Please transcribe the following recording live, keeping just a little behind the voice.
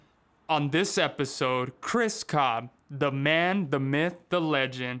On this episode, Chris Cobb, the man, the myth, the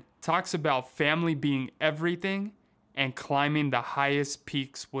legend, talks about family being everything and climbing the highest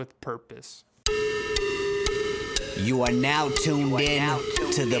peaks with purpose. You are now tuned in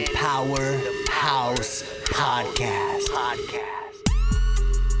to the Powerhouse Podcast.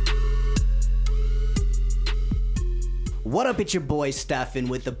 What up, it's your boy Stefan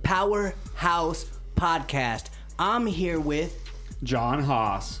with the Powerhouse Podcast. I'm here with John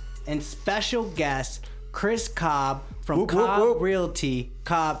Haas and special guest Chris Cobb from Cobb Realty.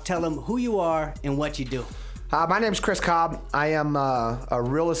 Cobb, tell them who you are and what you do. My name is Chris Cobb. I am a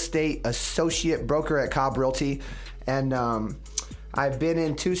real estate associate broker at Cobb Realty, and I've been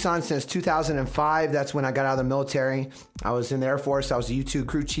in Tucson since 2005. That's when I got out of the military. I was in the Air Force. I was a U-2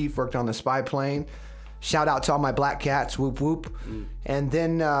 crew chief, worked on the spy plane. Shout out to all my black cats, whoop whoop. And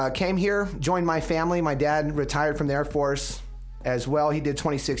then came here, joined my family. My dad retired from the Air Force as well. He did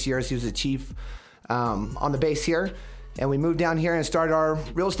 26 years. He was a chief on the base here. And we moved down here and started our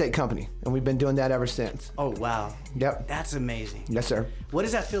real estate company. And we've been doing that ever since. Oh, wow. Yep. That's amazing. Yes, sir. What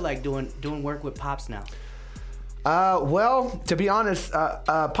does that feel like doing work with Pops now? Well, to be honest,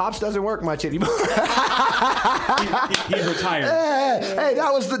 Pops doesn't work much anymore. He's retired. Hey,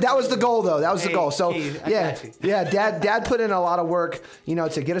 that was the goal, though. That was the goal. So yeah. Dad put in a lot of work,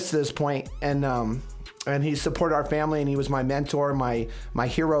 to get us to this point, and he supported our family, and he was my mentor, my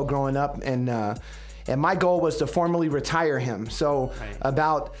hero growing up, and my goal was to formally retire him. So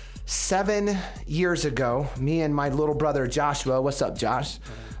about 7 years ago, me and my little brother Joshua, what's up, Josh,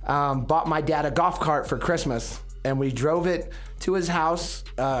 bought my dad a golf cart for Christmas. And we drove it to his house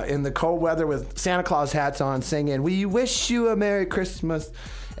in the cold weather with Santa Claus hats on, singing, "We wish you a Merry Christmas."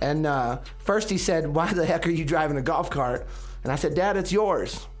 And first he said, "Why the heck are you driving a golf cart?" And I said, "Dad, it's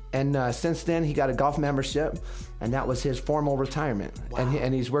yours." And since then, he got a golf membership, and that was his formal retirement. Wow.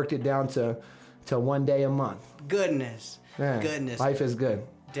 And he's worked it down to 1 day a month. Goodness. Life is good.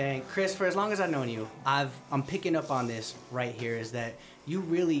 Dang, Chris, for as long as I've known you, I'm picking up on this right here, is that you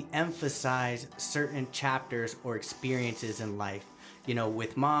really emphasize certain chapters or experiences in life,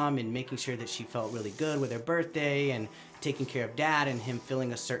 with mom and making sure that she felt really good with her birthday and taking care of dad and him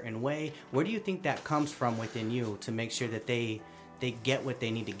feeling a certain way. Where do you think that comes from within you to make sure that they get what they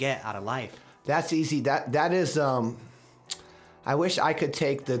need to get out of life? That's easy. That is, I wish I could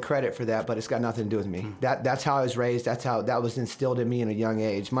take the credit for that, but it's got nothing to do with me. That's how I was raised. That's how that was instilled in me in a young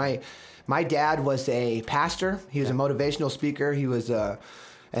age. My dad was a pastor. He was a motivational speaker. He was an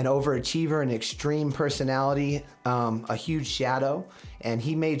overachiever, an extreme personality, a huge shadow. And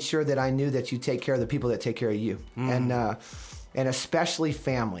he made sure that I knew that you take care of the people that take care of you. And especially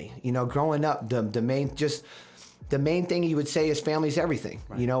family. Growing up, the main thing he would say is family's everything.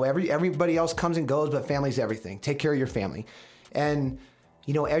 Right. Everybody else comes and goes, but family's everything. Take care of your family. And,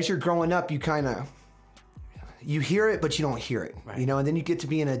 as you're growing up, you hear it, but you don't hear it, right. And then you get to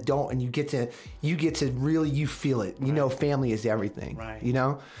be an adult and you get to really, feel it. Family is everything, right.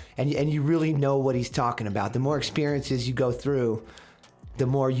 And you really know what he's talking about. The more experiences you go through, the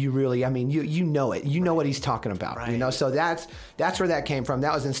more you really, you know it. You know what he's talking about, right. So that's where that came from.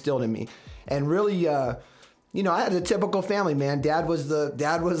 That was instilled in me. And really, I had a typical family, man. Dad was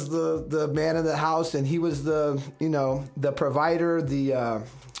the man of the house, and he was the provider, the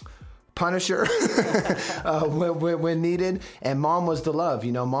punisher when needed, and mom was the love.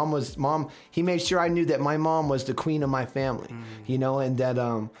 Mom. He made sure I knew that my mom was the queen of my family. And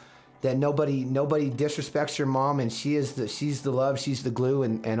that nobody disrespects your mom, and she's the love, she's the glue,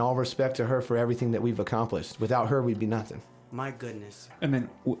 and all respect to her for everything that we've accomplished. Without her, we'd be nothing. My goodness. And then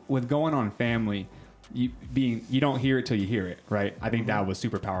with going on family, you don't hear it till you hear it, right? I think that was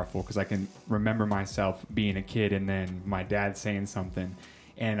super powerful, because I can remember myself being a kid and then my dad saying something,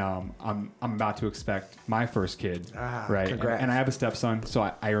 and I'm about to expect my first kid, right? And I have a stepson, so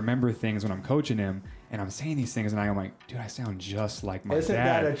I remember things when I'm coaching him, and I'm saying these things, and I'm like, dude, I sound just like my dad. Isn't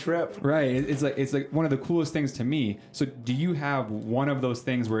that a trip? Right. It's like one of the coolest things to me. So do you have one of those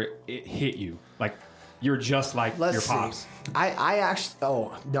things where it hit you, like you're just like your pops?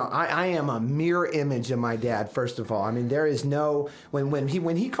 I am a mirror image of my dad, first of all. There is no, when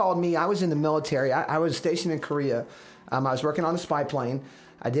he called me, I was in the military. I was stationed in Korea. I was working on the spy plane.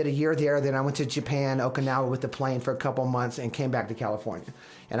 I did a year there. Then I went to Japan, Okinawa with the plane for a couple months and came back to California.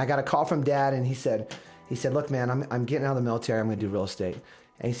 And I got a call from Dad, and he said, "Look, man, I'm getting out of the military. I'm going to do real estate."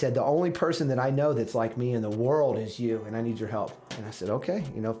 And he said, "The only person that I know that's like me in the world is you, and I need your help." And I said, "Okay,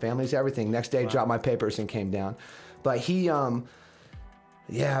 family's everything." Next day, dropped my papers and came down. But he, we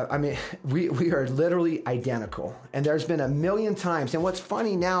are literally identical. And there's been a million times. And what's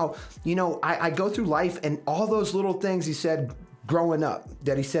funny now, I go through life, and all those little things he said growing up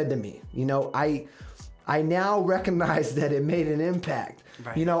that he said to me. You know, I now recognize that it made an impact.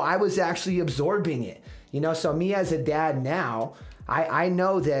 Right. You know, I was actually absorbing it. You know, so me as a dad now, I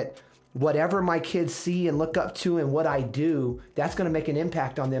know that whatever my kids see and look up to and what I do, that's going to make an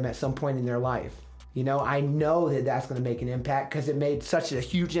impact on them at some point in their life. You know, I know that that's going to make an impact because it made such a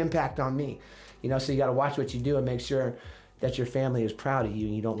huge impact on me. You know, so you got to watch what you do and make sure that your family is proud of you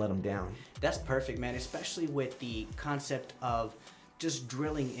and you don't let them down. That's perfect, man, especially with the concept of just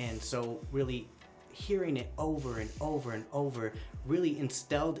drilling in. So really hearing it over and over and over really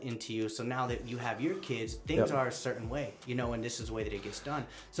instilled into you. So now that you have your kids, things Yep. are a certain way, you know, and this is the way that it gets done.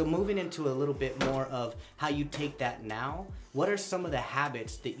 So moving into a little bit more of how you take that now, what are some of the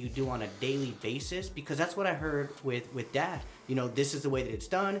habits that you do on a daily basis? Because that's what I heard with Dad. You know, this is the way that it's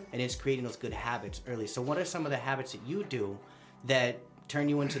done, and it's creating those good habits early. So what are some of the habits that you do that turn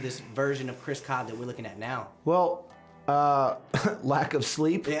you into this version of Chris Cobb that we're looking at now? Well, lack of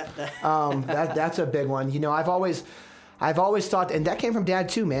sleep. Yeah. That's a big one. You know, I've always thought, and that came from Dad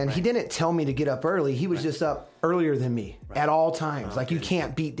too, man. Right. He didn't tell me to get up early. He was just up earlier than me at all times. Like, you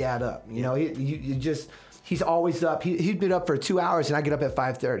can't beat Dad up. You know, he's always up. He'd been up for 2 hours, and I get up at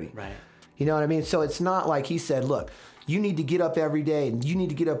 5:30. Right. You know what I mean? So it's not like he said, look, you need to get up every day, and you need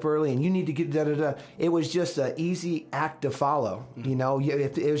to get up early, and you need to get da-da-da. It was just an easy act to follow. You know,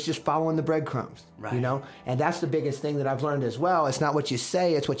 it was just following the breadcrumbs. Right. You know, and that's the biggest thing that I've learned as well. It's not what you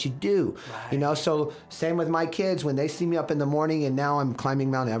say, it's what you do. Right. You know, so same with my kids. When they see me up in the morning, and now I'm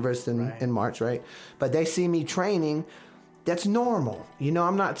climbing Mount Everest in March, right? But they see me training, that's normal. You know,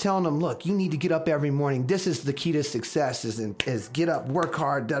 I'm not telling them, look, you need to get up every morning. This is the key to success, is get up, work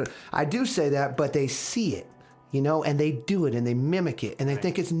hard. Da-da. I do say that, but they see it. You know, and they do it and they mimic it and they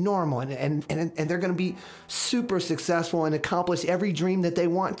think it's normal and they're going to be super successful and accomplish every dream that they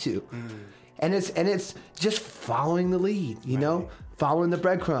want to. And it's just following the lead, you know, following the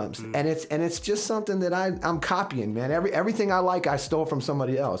breadcrumbs. And it's just something that I'm copying, man. Everything I like, I stole from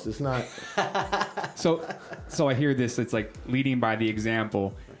somebody else. It's not. So I hear this. It's like leading by the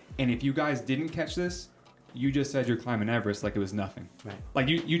example. And if you guys didn't catch this, you just said you're climbing Everest like it was nothing. Right. Like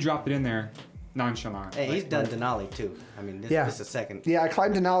you dropped it in there. Nonchalant. Hey, he's done Denali too. I mean, this is the second. Yeah, I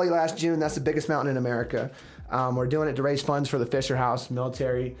climbed Denali last June. That's the biggest mountain in America. We're doing it to raise funds for the Fisher House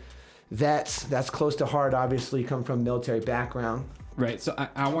military vets. That's close to heart, obviously, come from military background. Right. So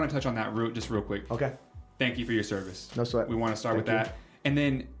I want to touch on that route just real quick. Okay. Thank you for your service. No sweat. We want to start Thank with you. that. And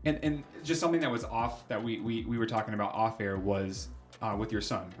then and just something that was off that we were talking about off air was with your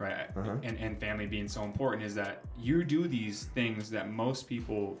son, right? And family being so important is that you do these things that most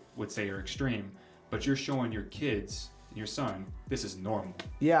people would say are extreme, but you're showing your kids, your son, this is normal.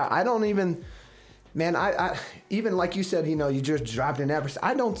 Yeah, I don't even, man, I even like you said, you know, you just dropped in Everest.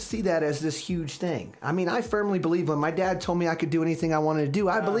 I don't see that as this huge thing. I mean, I firmly believe when my dad told me I could do anything I wanted to do,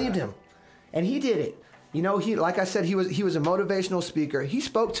 I believed him. And he did it. You know, like I said, he was a motivational speaker. He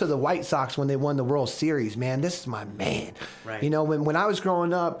spoke to the White Sox when they won the World Series, man. This is my man. Right. You know, when I was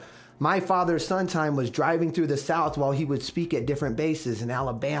growing up, my father's son time was driving through the South while he would speak at different bases in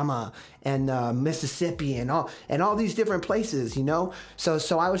Alabama and Mississippi and all these different places, you know. So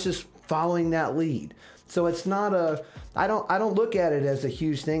I was just following that lead. So it's not I don't look at it as a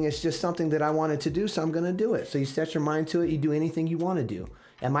huge thing. It's just something that I wanted to do, so I'm going to do it. So you set your mind to it. You do anything you want to do.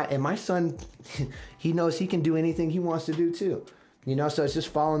 And my son, he knows he can do anything he wants to do too. You know, so it's just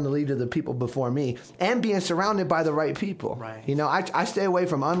following the lead of the people before me and being surrounded by the right people. Right. You know, I stay away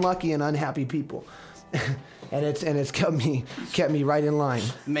from unlucky and unhappy people. and it's kept me right in line.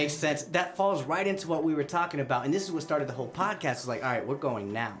 Makes sense. That falls right into what we were talking about. And this is what started the whole podcast. It's like, all right, we're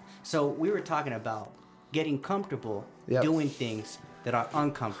going now. So we were talking about getting comfortable doing things that are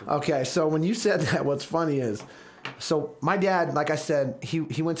uncomfortable. Okay, so when you said that, what's funny is, so my dad, like I said, he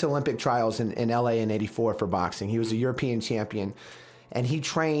went to Olympic trials in LA in '84 for boxing. He was a European champion, and he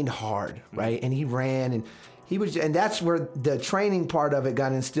trained hard, right? And he ran, and that's where the training part of it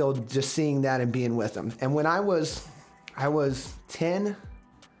got instilled, just seeing that and being with him. And when I was 10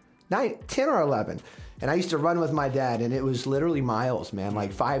 or 11, and I used to run with my dad, and it was literally miles, man,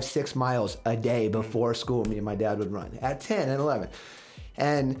 like 5-6 miles a day before school. Me and my dad would run at 10 and 11.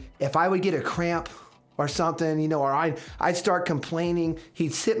 And if I would get a cramp or something, you know, or I'd start complaining,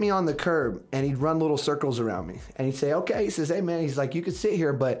 he'd sit me on the curb and he'd run little circles around me. And he'd say, okay, he says, hey man, he's like, you could sit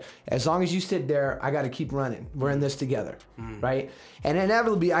here, but as long as you sit there, I got to keep running. We're in this together, right? And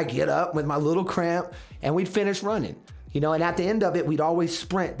inevitably I get up with my little cramp and we'd finish running, you know, and at the end of it, we'd always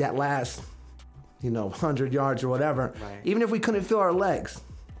sprint that last, 100 yards or whatever. Right. Even if we couldn't feel our legs,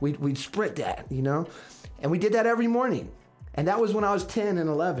 we'd sprint that, and we did that every morning. And that was when I was 10 and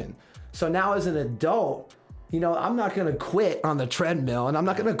 11. So now as an adult, I'm not going to quit on the treadmill, and I'm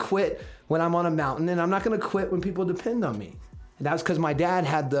not going to quit when I'm on a mountain, and I'm not going to quit when people depend on me. And that's because my dad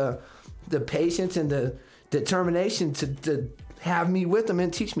had the patience and the determination to have me with him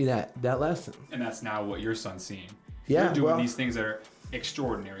and teach me that lesson. And that's now what your son's seeing. Yeah, You're doing these things that are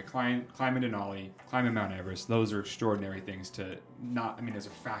extraordinary. Climbing Denali, climbing Mount Everest. Those are extraordinary things to not. I mean, there's a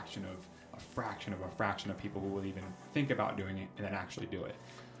fraction of people who will even think about doing it and then actually do it.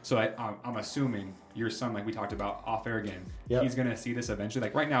 So I'm assuming your son, like we talked about off air again, he's going to see this eventually.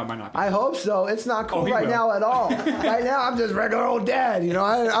 Like right now, it might not be. I hope so. It's not cool right will. now at all. Right now, I'm just regular old dad.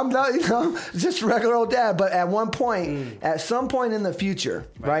 I'm not, just regular old dad. But at one point, at some point in the future,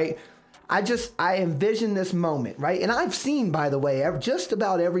 right? I envision this moment, right? And I've seen, by the way, just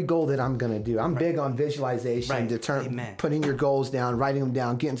about every goal that I'm going to do. I'm big on visualization, putting your goals down, writing them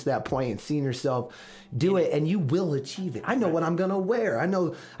down, getting to that point and seeing yourself do it, and you will achieve it. I know what I'm going to wear. I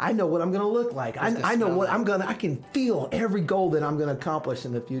know what I'm going to look like. I know what I can feel every goal that I'm going to accomplish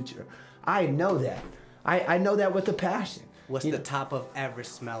in the future. I know that. I know that with a passion. What's the top of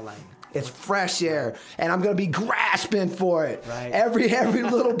Everest smell like? It's fresh air, and I'm going to be grasping for it. Right. Every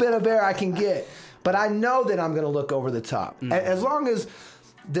little bit of air I can get. But I know that I'm going to look over the top. As long as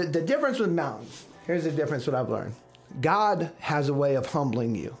the difference with mountains, here's the difference what I've learned. God has a way of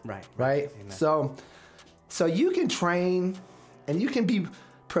humbling you. Right? Amen. So you can train, and you can be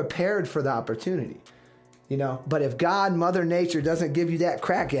prepared for the opportunity. But if God, Mother Nature, doesn't give you that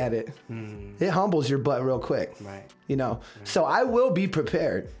crack at it, it humbles your butt real quick. Right. So I will be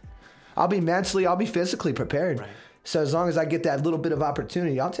prepared. I'll be mentally, I'll be physically prepared. Right. So as long as I get that little bit of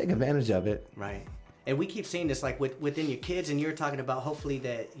opportunity, I'll take advantage of it. Right. And we keep saying this, like within your kids, and you're talking about hopefully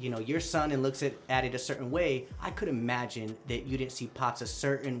that, your son and looks at it a certain way. I could imagine that you didn't see Pops a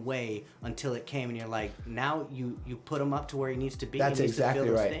certain way until it came, and you're like, now you put him up to where he needs to be. That's he needs exactly to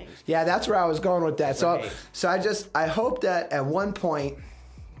feel those right. things. Yeah, that's where I was going with that. Right. So I hope that at one point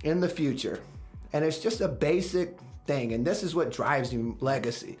in the future, and it's just a basic thing, and this is what drives me,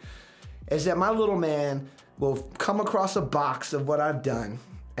 legacy, is that my little man will come across a box of what I've done,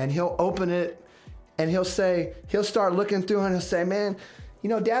 and he'll open it, and he'll start looking through, and he'll say, man,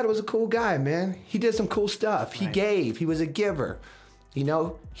 Dad was a cool guy, man. He did some cool stuff. He gave. He was a giver.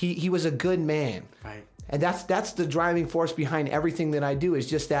 He was a good man. Right. And that's the driving force behind everything that I do, is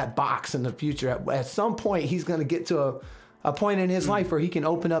just that box in the future. At some point, he's going to get to a point in his life where he can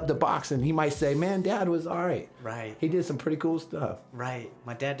open up the box, and he might say, man, Dad was all right. Right. He did some pretty cool stuff. Right.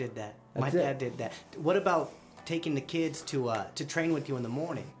 My dad did that. Dad did that. What about taking the kids to train with you in the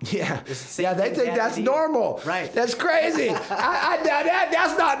morning? Yeah. They think that's normal. Right. That's crazy.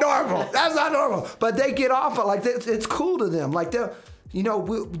 That's not normal. That's not normal. But they get off of, like, it's cool to them. Like,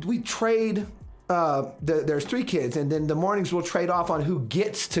 we trade. There's 3 kids, and then the mornings we'll trade off on who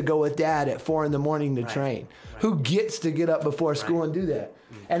gets to go with Dad at 4 a.m. to train. Right. Who gets to get up before school and do that.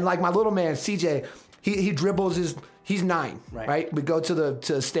 And like my little man, CJ, he dribbles he's 9, right? We go to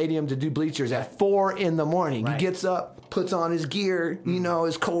the stadium to do bleachers at 4 a.m. He gets up, puts on his gear,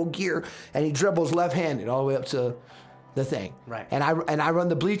 his cold gear, and he dribbles left-handed all the way up to the thing. Right. And I run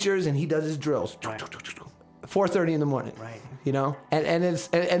the bleachers, and he does his drills. 4:30 in the morning. Right.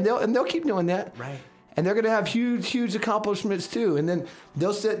 And they'll keep doing that. Right. And they're gonna have huge accomplishments too. And then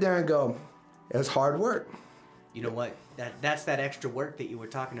they'll sit there and go, it's hard work. You know what? That's that extra work that you were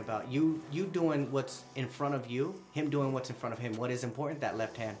talking about. You doing what's in front of you, him doing what's in front of him. What is important? That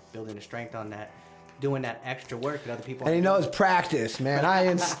left hand, building the strength on that, doing that extra work that other people. And it's practice, man. I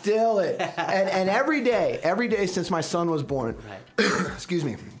instill it, and every day since my son was born. Right. Excuse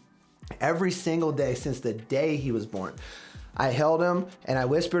me. Every single day since the day he was born, I held him and I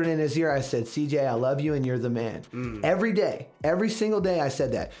whispered in his ear. I said, CJ, I love you and you're the man. Every day, every single day I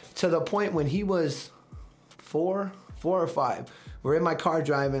said that, to the point when he was 4 or 5. We're in my car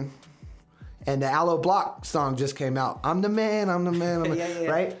driving, and the Aloe Block song just came out. I'm the man, I'm the man, Yeah.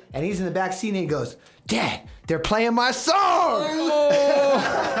 right? And he's in the back seat and he goes, Dad, they're playing my song. And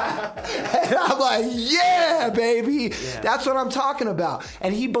I'm like, yeah, baby. Yeah. That's what I'm talking about.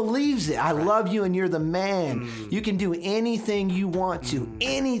 And he believes it. I love you and you're the man. You can do anything you want to.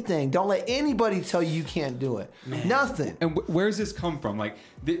 Anything. Don't let anybody tell you can't do it. Man. Nothing. And where's this come from? Like,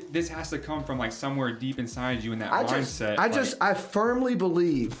 this has to come from, like, somewhere deep inside you in that mindset. I firmly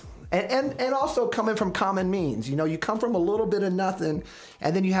believe. And also coming from common means. You come from a little bit of nothing,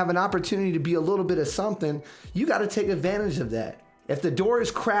 and then you have an opportunity to be a little bit of something. You got to take advantage of that. If the door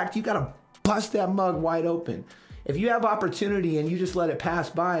is cracked, you got to bust that mug wide open. If you have opportunity and you just let it pass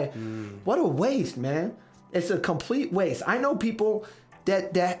by, what a waste, man. It's a complete waste. I know people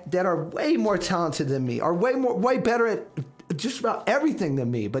that are way more talented than me, are way better at just about everything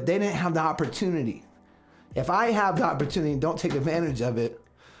than me, but they didn't have the opportunity If I have the opportunity and don't take advantage of it,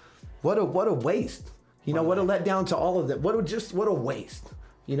 what a waste. You know, what a letdown to all of that. What a waste.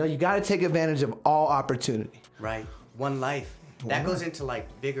 You know, you got to take advantage of all opportunity. Right. One life. That goes into like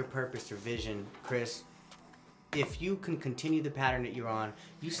bigger purpose or vision, Chris. If you can continue the pattern that you're on,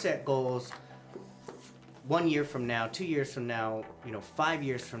 you set goals 1 year from now, 2 years from now, 5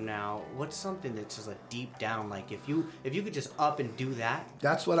 years from now, what's something that's just like deep down, like if you could just up and do that?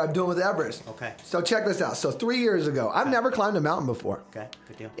 That's what I'm doing with Everest. Okay. So check this out. So 3 years ago, I've never climbed a mountain before. Okay,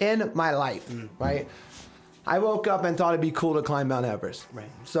 good deal. In my life, right? I woke up and thought it'd be cool to climb Mount Everest. Right.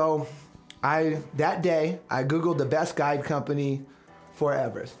 So that day, I Googled the best guide company for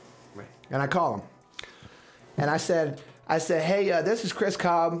Everest. Right. And I call them. And I said, hey, this is Chris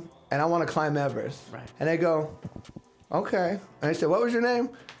Cobb, and I want to climb Everest. Right. And they go, okay. And I said, what was your name?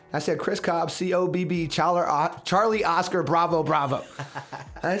 I said, Chris Cobb, C-O-B-B, Charlie Oscar, Bravo, Bravo.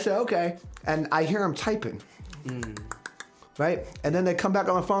 And I said, okay. And I hear them typing. Right? And then they come back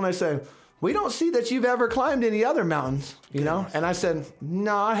on the phone and they say, we don't see that you've ever climbed any other mountains, you know? And I said,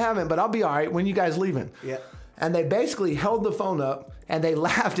 no, I haven't, but I'll be all right. When you guys leaving? Yeah. And they basically held the phone up and they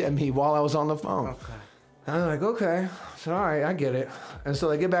laughed at me while I was on the phone. Okay. And I'm like, okay. So, all right, I get it. And so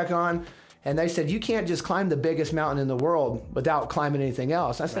they get back on and they said, you can't just climb the biggest mountain in the world without climbing anything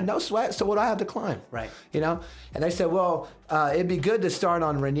else. I said, no sweat. So what do I have to climb? Right. You know? And they said, well, it'd be good to start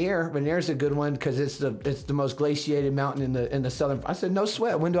on Rainier. Rainier's a good one because it's the most glaciated mountain in the southern. I said, no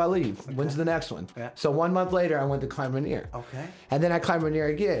sweat. When do I leave? Okay. When's the next one? Yeah. So 1 month later, I went to climb Rainier. Okay. And then I climbed Rainier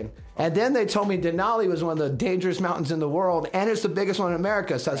again. And then they told me Denali was one of the dangerous mountains in the world, and it's the biggest one in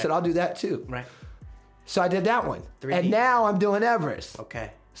America. So I said, I'll do that too. Right. So I did that one. 3D. And now I'm doing Everest. Okay.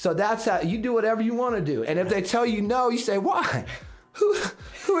 So that's how you do whatever you want to do. And if they tell you no, you say, why?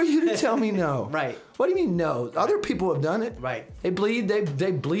 Who are you to tell me no? Right. What do you mean no? Other people have done it. Right. They bleed.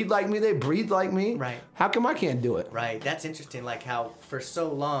 They bleed like me. They breathe like me. Right. How come I can't do it? Right. That's interesting. Like how for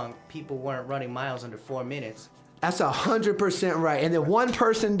so long people weren't running miles under 4 minutes. That's 100% right. And then one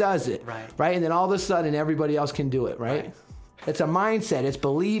person does it. Right. Right. And then all of a sudden everybody else can do it. Right. It's a mindset. It's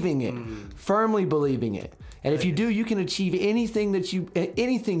believing it. Firmly believing it. And if you do, you can achieve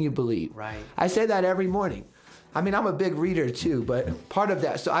anything you believe. Right. I say that every morning. I mean, I'm a big reader too, but part of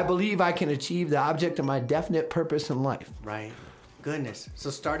that. So I believe I can achieve the object of my definite purpose in life. Right. Goodness. So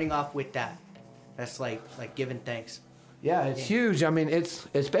starting off with that's like giving thanks. Yeah, it's huge. I mean, it's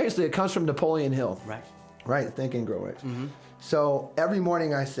basically, it comes from Napoleon Hill. Right. Right. Think and grow rich. So every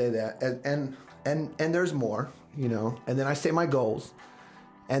morning I say that, and there's more, you know. And then I say my goals,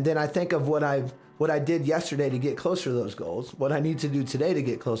 and then I think of what I did yesterday to get closer to those goals, what I need to do today to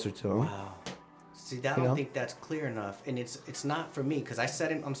get closer to them. Wow. See, I don't think that's clear enough, and it's not for me because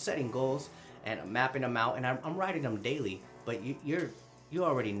I'm setting goals and I'm mapping them out and I'm writing them daily. But you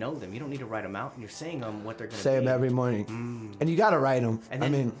already know them. You don't need to write them out, and you're saying them what they're going to be. Say them every morning, and you got to write them. And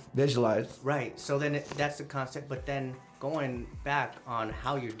then, visualize. Right. So then that's the concept. But then going back on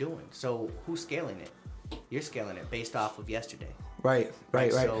how you're doing. So who's scaling it? You're scaling it based off of yesterday. Right.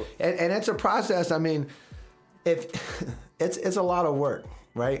 So, and it's a process. I mean, if it's a lot of work,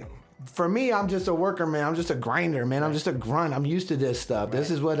 right? For me, I'm just a worker, man. I'm just a grinder, man. I'm just a grunt. I'm used to this stuff. Right.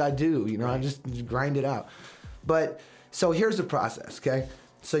 This is what I do, you know. I just grind it out. But so here's the process, okay?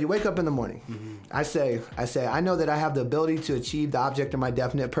 So you wake up in the morning. I say, I know that I have the ability to achieve the object of my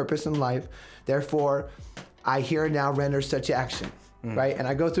definite purpose in life. Therefore, I here and now render such action, right? And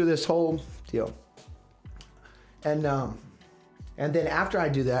I go through this whole deal. And then after I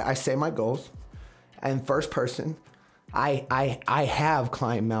do that, I say my goals. And first person, I have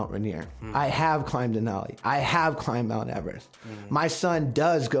climbed Mount Rainier. I have climbed Denali. I have climbed Mount Everest. My son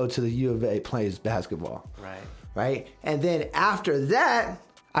does go to the U of A, plays basketball. Right? And then after that,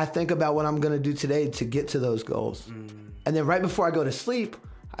 I think about what I'm going to do today to get to those goals. And then right before I go to sleep,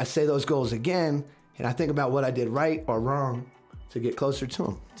 I say those goals again, and I think about what I did right or wrong to get closer to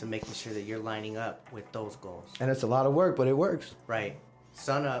them. To making sure that you're lining up with those goals. And it's a lot of work, but it works. Right.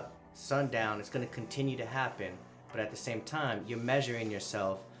 Sun up, sun down. It's going to continue to happen. But at the same time, you're measuring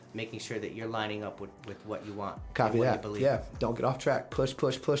yourself, making sure that you're lining up with what you want. Copy what that. You believe. Yeah. Don't get off track. Push.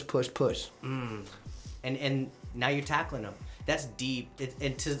 And now you're tackling them. That's deep.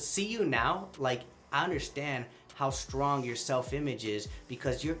 And to see you now, like, I understand how strong your self-image is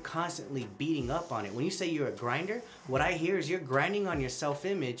because you're constantly beating up on it. When you say you're a grinder, what I hear is you're grinding on your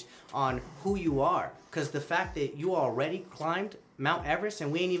self-image on who you are. Because the fact that you already climbed Mount Everest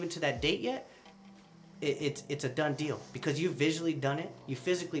and we ain't even to that date yet, it's a done deal. Because you've visually done it. You've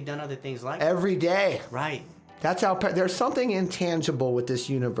physically done other things like every day. Right. That's how there's something intangible with this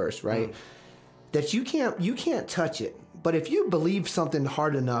universe, right? That you can't touch it. But if you believe something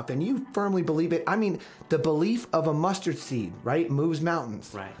hard enough and you firmly believe it, I mean, the belief of a mustard seed, right, moves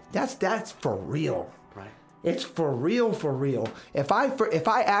mountains. Right. That's for real. Right. It's for real, for real. If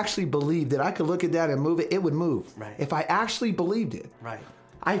I actually believed that I could look at that and move it, it would move. Right. If I actually believed it. Right.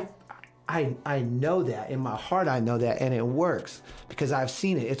 I know that. In my heart, I know that, and it works because I've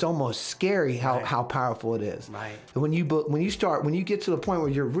seen it. It's almost scary how powerful it is. Right. And when you get to the point where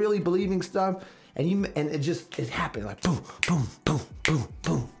you're really believing stuff, and it happens like boom, boom, boom, boom,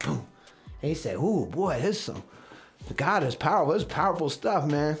 boom, boom, and you say, "Ooh, boy, God is powerful. It's powerful stuff,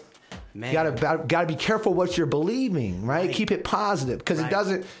 man." You gotta be careful what you're believing, right? Keep it positive because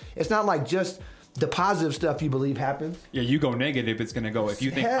it's not like just the positive stuff you believe happens. Yeah, you go negative, it's going to go. If you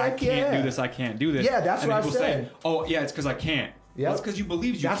think, I can't do this, I can't do this. Yeah, that's what I said. Say, oh, yeah, it's because I can't. Yep. Well, it's because you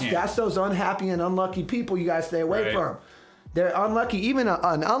believe you can't. That's those unhappy and unlucky people you got to stay away from. They're unlucky. Even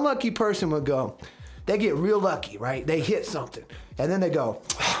an unlucky person would go, they get real lucky, right? They hit something. And then they go,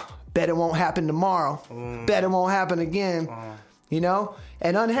 bet it won't happen tomorrow. Bet it won't happen again. You know?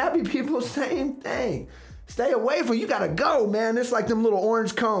 And unhappy people, same thing. Stay away from, you gotta go, man. It's like them little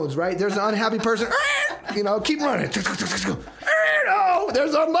orange cones, right? There's an unhappy person, you know, keep running. Oh,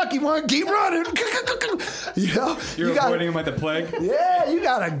 there's an unlucky one, keep running. You know, You're avoiding them like the plague. Yeah, you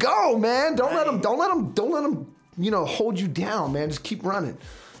gotta go, man. Don't let them, you know, hold you down, man. Just keep running.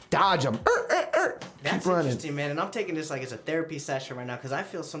 Dodge them. That's keep running. Interesting, man. And I'm taking this like it's a therapy session right now because I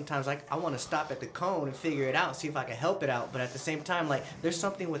feel sometimes like I want to stop at the cone and figure it out, see if I can help it out. But at the same time, like there's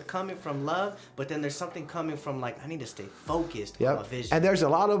something with coming from love, but then there's something coming from like I need to stay focused on my vision. And there's a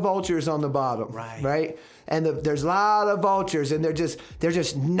lot of vultures on the bottom, right? And there's a lot of vultures, and they're just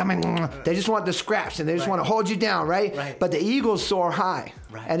numbing. They just want the scraps, and they just want to hold you down, right? But the eagles soar high,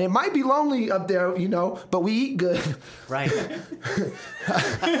 and it might be lonely up there, you know, but we eat good, right?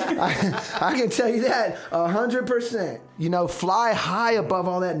 I can tell you that 100%. You know, fly high above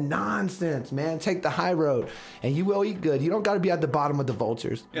all that nonsense, man. Take the high road, and you will eat good. You don't got to be at the bottom of the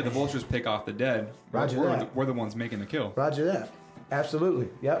vultures. Yeah, the vultures pick off the dead. Roger that. We're the ones making the kill. Roger that. Absolutely.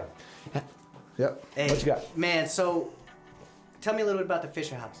 Yep. Hey, what you got? Man, so tell me a little bit about the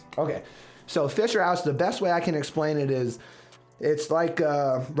Fisher House. Okay. So Fisher House, the best way I can explain it is it's like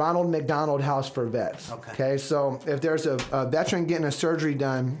a Ronald McDonald House for vets. Okay. So if there's a veteran getting a surgery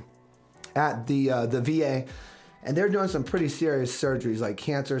done at the VA, and they're doing some pretty serious surgeries like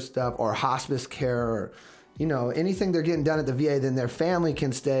cancer stuff or hospice care or, you know, anything they're getting done at the VA, then their family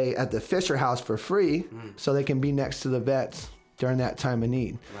can stay at the Fisher House for free so they can be next to the vets during that time of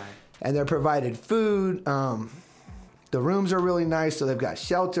need. Right. And they're provided food. The rooms are really nice, so they've got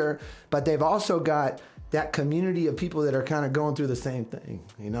shelter, but they've also got that community of people that are kind of going through the same thing,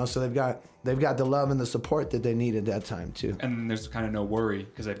 you know. So they've got the love and the support that they need at that time too. And there's kind of no worry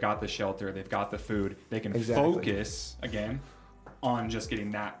because they've got the shelter, they've got the food. They can focus again on just getting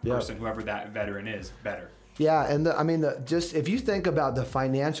that person, whoever that veteran is, better. Yeah, and just if you think about the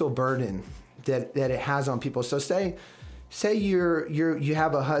financial burden that it has on people. So say you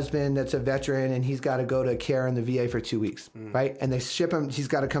have a husband that's a veteran and he's got to go to care in the VA for 2 weeks, right? And they ship him. He's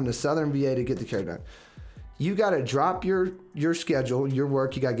got to come to Southern VA to get the care done. You got to drop your schedule, your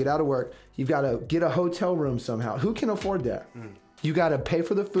work. You got to get out of work. You've got to get a hotel room somehow. Who can afford that? You got to pay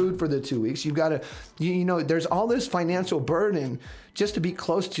for the food for the 2 weeks. You've got to, you know, there's all this financial burden just to be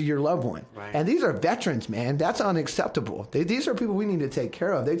close to your loved one. Right. And these are veterans, man. That's unacceptable. These are people we need to take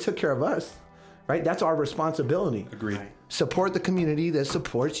care of. They took care of us, right? That's our responsibility. Agreed. Right. Support the community that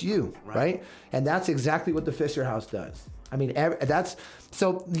supports you, right? And that's exactly what the Fisher House does. I mean, that's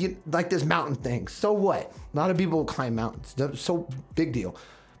so like this mountain thing. So what? A lot of people climb mountains. So big deal.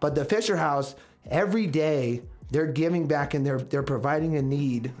 But the Fisher House, every day they're giving back and they're providing a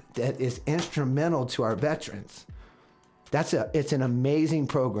need that is instrumental to our veterans. It's an amazing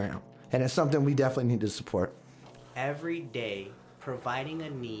program, and it's something we definitely need to support. Every day, providing a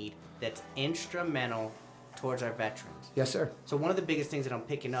need that's instrumental towards our veterans. Yes, sir. So one of the biggest things that I'm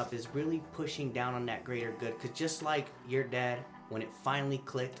picking up is really pushing down on that greater good, because just like your dad, when it finally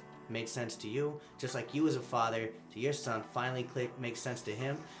clicked, made sense to you, just like you as a father to your son finally clicked, makes sense to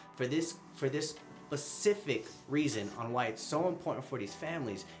him. For this specific reason on why it's so important for these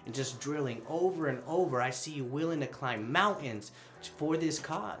families and just drilling over and over, I see you willing to climb mountains for this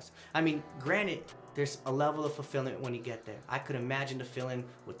cause. I mean, granted, there's a level of fulfillment when you get there. I could imagine the feeling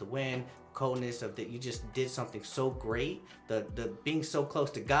with the wind, coldness of that you just did something so great, the being so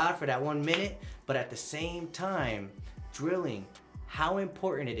close to God for that 1 minute, but at the same time, drilling how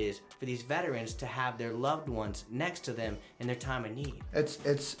important it is for these veterans to have their loved ones next to them in their time of need.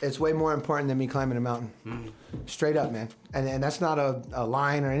 It's way more important than me climbing a mountain. Straight up, man. And that's not a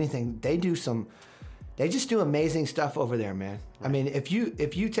line or anything. They do some they just do amazing stuff over there, man. Right. I mean, if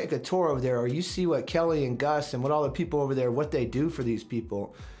you take a tour over there, or you see what Kelly and Gus and what all the people over there, what they do for these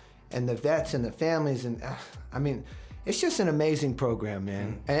people, and the vets and the families, and I mean, it's just an amazing program,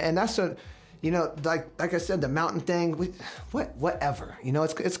 man. And that's what, you know, like I said, the mountain thing, whatever. You know,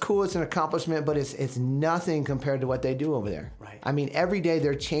 it's cool, it's an accomplishment, but it's nothing compared to what they do over there. Right. I mean, every day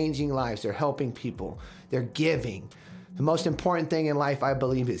they're changing lives, they're helping people, they're giving. The most important thing in life, I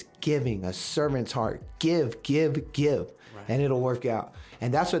believe, is giving, a servant's heart. Give, right. And it'll work out.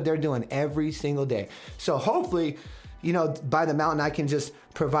 And that's what they're doing every single day. So hopefully, you know, by the mountain, I can just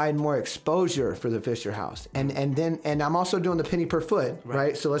provide more exposure for the Fisher House. And I'm also doing the penny per foot,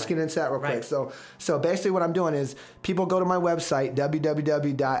 right? So let's get into that real quick. So basically what I'm doing is people go to my website,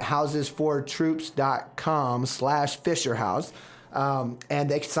 www.housesfortroops.com/Fisher House, and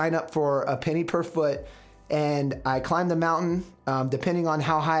they sign up for a penny per foot. And I climb the mountain, depending on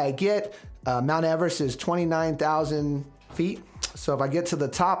how high I get. Mount Everest is 29,000 feet. So if I get to the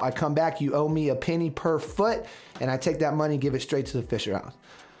top, I come back, you owe me a penny per foot, and I take that money and give it straight to the Fisher House.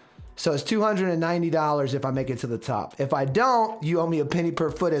 So it's $290 if I make it to the top. If I don't, you owe me a penny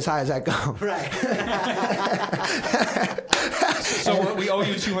per foot as high as I go. Right. So we owe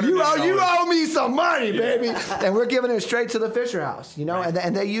you $290. You owe me some money, baby. And we're giving it straight to the Fisher House, you know, right.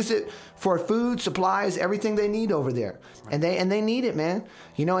 and they use it for food, supplies, everything they need over there. Right. And they need it, man.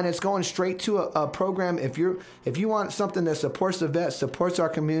 You know, and it's going straight to a program. If you want something that supports the vets, supports our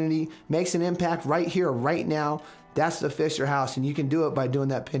community, makes an impact right here, right now, that's the Fisher House, and you can do it by doing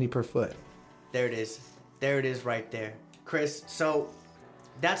that penny per foot. There it is. There it is right there. Chris, so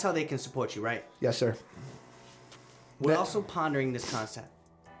that's how they can support you, right? Yes, sir. We're also pondering this concept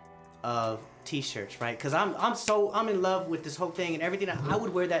of T-shirts, right? Because I'm in love with this whole thing and everything. I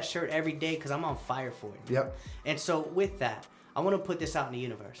would wear that shirt every day because I'm on fire for it. Yep. And so with that, I want to put this out in the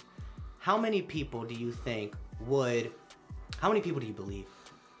universe. How many people do you think how many people do you believe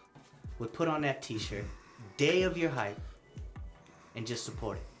would put on that T-shirt day of your hype and just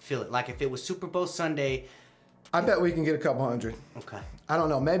support it? Feel it. Like if it was Super Bowl Sunday. I bet we can get a couple hundred. Okay. I don't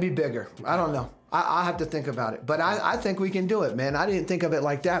know. Maybe bigger. I don't know. I have to think about it. But I think we can do it, man. I didn't think of it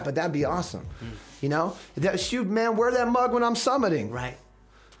like that, but that'd be awesome. You know? Shoot, man, wear that mug when I'm summiting. Right.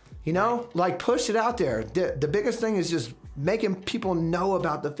 You know? Like, push it out there. The biggest thing is just making people know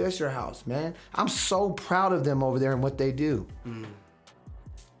about the Fisher House, man. I'm so proud of them over there and what they do.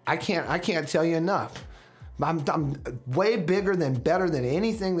 I can't tell you enough. I'm way better than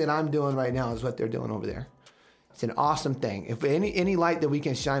anything that I'm doing right now is what they're doing over there. It's an awesome thing. If any light that we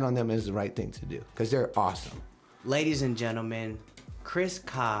can shine on them is the right thing to do because they're awesome. Ladies and gentlemen, Chris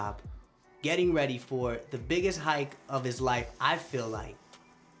Cobb getting ready for the biggest hike of his life, I feel like,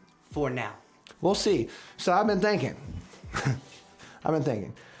 for now. We'll see. So I've been thinking.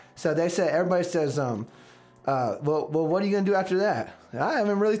 So they say, everybody says, well, what are you going to do after that? I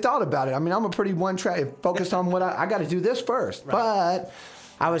haven't really thought about it. I mean, I'm a pretty one-track, focused on what I got to do this first. Right. But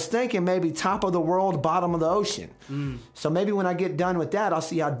I was thinking maybe top of the world, bottom of the ocean. So maybe when I get done with that, I'll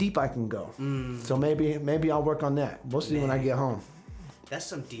see how deep I can go. So maybe I'll work on that. We'll see when I get home. That's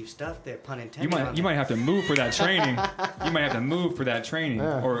some deep stuff there, pun intended. You might have to move for that training.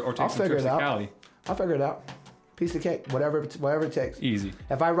 Yeah. or take some trips to Cali. I'll figure it out. Piece of cake, whatever it takes. Easy.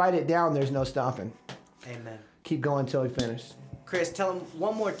 If I write it down, there's no stopping. Amen. Keep going until we finish. Chris, tell them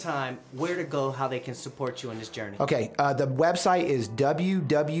one more time where to go, how they can support you on this journey. Okay, the website is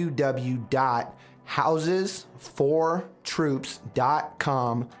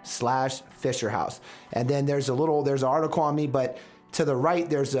www.housesfortroops.com/Fisher House. And then there's an article on me, but to the right,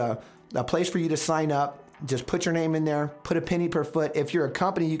 there's a place for you to sign up. Just put your name in there, put a penny per foot. If you're a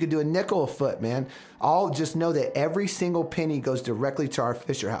company, you could do a nickel a foot, man. I'll just know that every single penny goes directly to our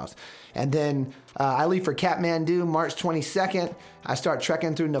Fisher House. And then I leave for Kathmandu March 22nd. I start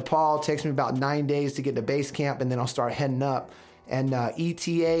trekking through Nepal. It takes me about 9 days to get to base camp, and then I'll start heading up. And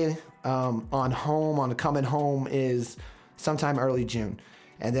ETA on coming home is sometime early June.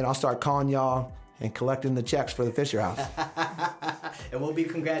 And then I'll start calling y'all and collecting the checks for the Fisher House. And we'll be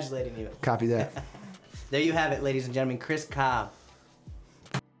congratulating you. Copy that. There you have it, ladies and gentlemen. Chris Cobb.